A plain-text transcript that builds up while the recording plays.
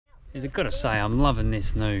is I've got to say, I'm loving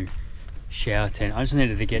this new shower tent. I just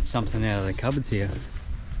needed to get something out of the cupboards here.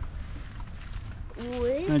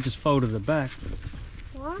 What? I just folded the back.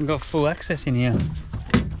 What? I've got full access in here.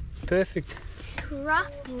 It's perfect.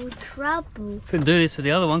 Trouble. Couldn't do this for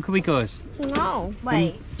the other one, could we, guys? No,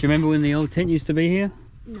 wait. Do you remember when the old tent used to be here?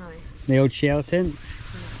 No. The old shower tent?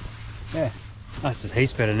 Yeah. Oh, it's just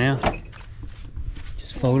heaps better now.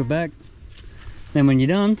 Just fold it back. Then when you're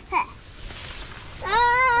done,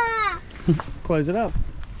 Ah! close it up.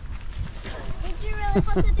 Did you really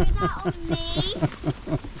want to do that on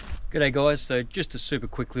me? G'day guys, so just a super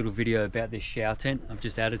quick little video about this shower tent I've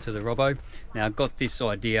just added to the Robbo. Now I got this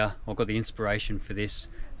idea, I got the inspiration for this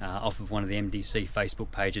off of one of the MDC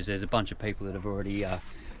Facebook pages. There's a bunch of people that have already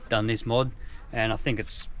done this mod, and I think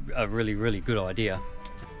it's a really good idea.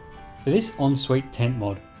 For this ensuite tent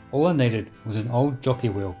mod, all I needed was an old jockey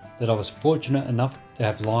wheel that I was fortunate enough to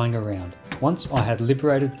have lying around. Once I had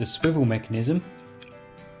liberated the swivel mechanism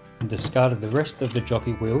and discarded the rest of the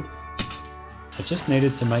jockey wheel, I just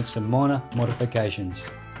needed to make some minor modifications.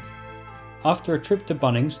 After a trip to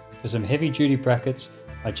Bunnings for some heavy duty brackets,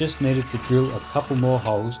 I just needed to drill a couple more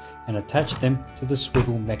holes and attach them to the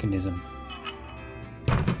swivel mechanism.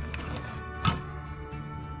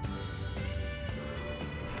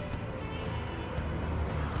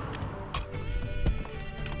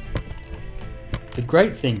 The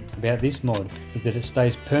great thing about this mod is that it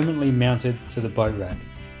stays permanently mounted to the boat rack.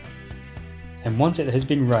 And once it has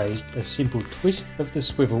been raised, a simple twist of the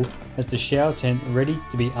swivel has the shower tent ready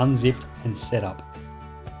to be unzipped and set up.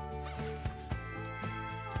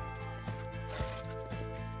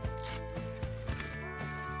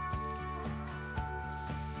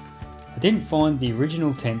 I didn't find the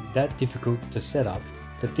original tent that difficult to set up,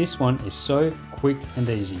 but this one is so quick and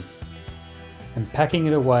easy. And packing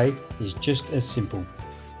it away is just as simple.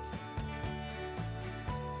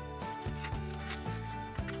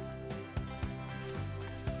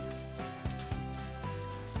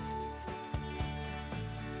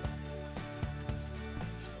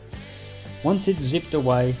 Once it's zipped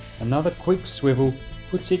away, another quick swivel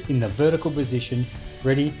puts it in the vertical position,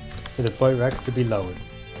 ready for the boat rack to be lowered.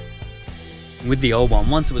 With the old one,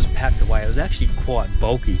 once it was packed away, it was actually quite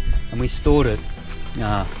bulky, and we stored it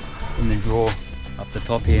in the drawer up the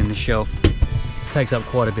top here in the shelf. This takes up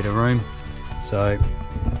quite a bit of room, so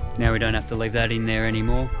now we don't have to leave that in there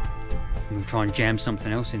anymore. We'll try and jam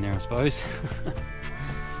something else in there, I suppose.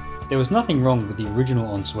 There was nothing wrong with the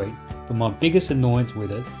original ensuite, but my biggest annoyance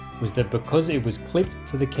with it was that because it was clipped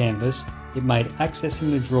to the canvas, it made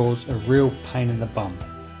accessing the drawers a real pain in the bum.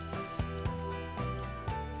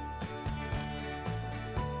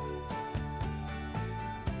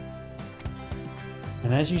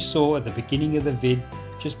 And as you saw at the beginning of the vid,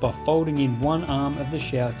 just by folding in one arm of the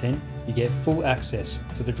shower tent, you get full access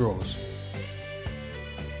to the drawers.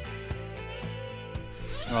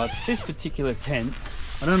 Right, so this particular tent,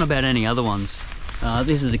 I don't know about any other ones.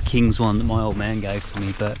 This is a King's one that my old man gave to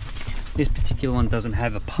me, but this particular one doesn't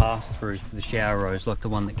have a pass-through for the shower rows like the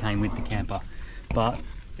one that came with the camper. But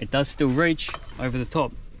it does still reach over the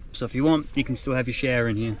top, so if you want, you can still have your shower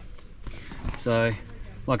in here. So,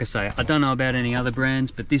 like I say, I don't know about any other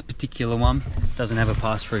brands, but this particular one doesn't have a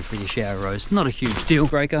pass-through for your shower rows. Not a huge deal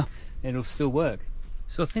breaker, it'll still work.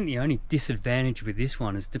 So I think the only disadvantage with this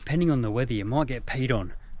one is depending on the weather, you might get peed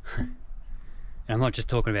on. And I'm not just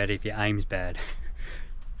talking about if your aim's bad.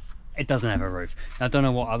 It doesn't have a roof. Now, I don't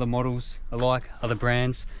know what other models are like, other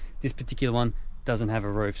brands. This particular one doesn't have a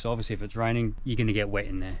roof, so obviously if it's raining, you're going to get wet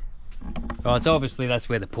in there. Right, so obviously that's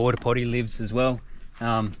where the porta potty lives as well. Hey,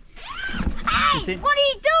 what are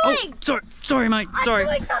you doing? Oh, sorry mate, sorry.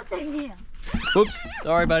 I'm doing something here. Whoops,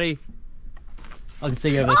 sorry buddy. I can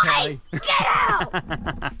see you over there. Oi, get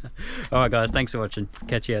out! Alright guys, thanks for watching.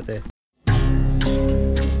 Catch you out there.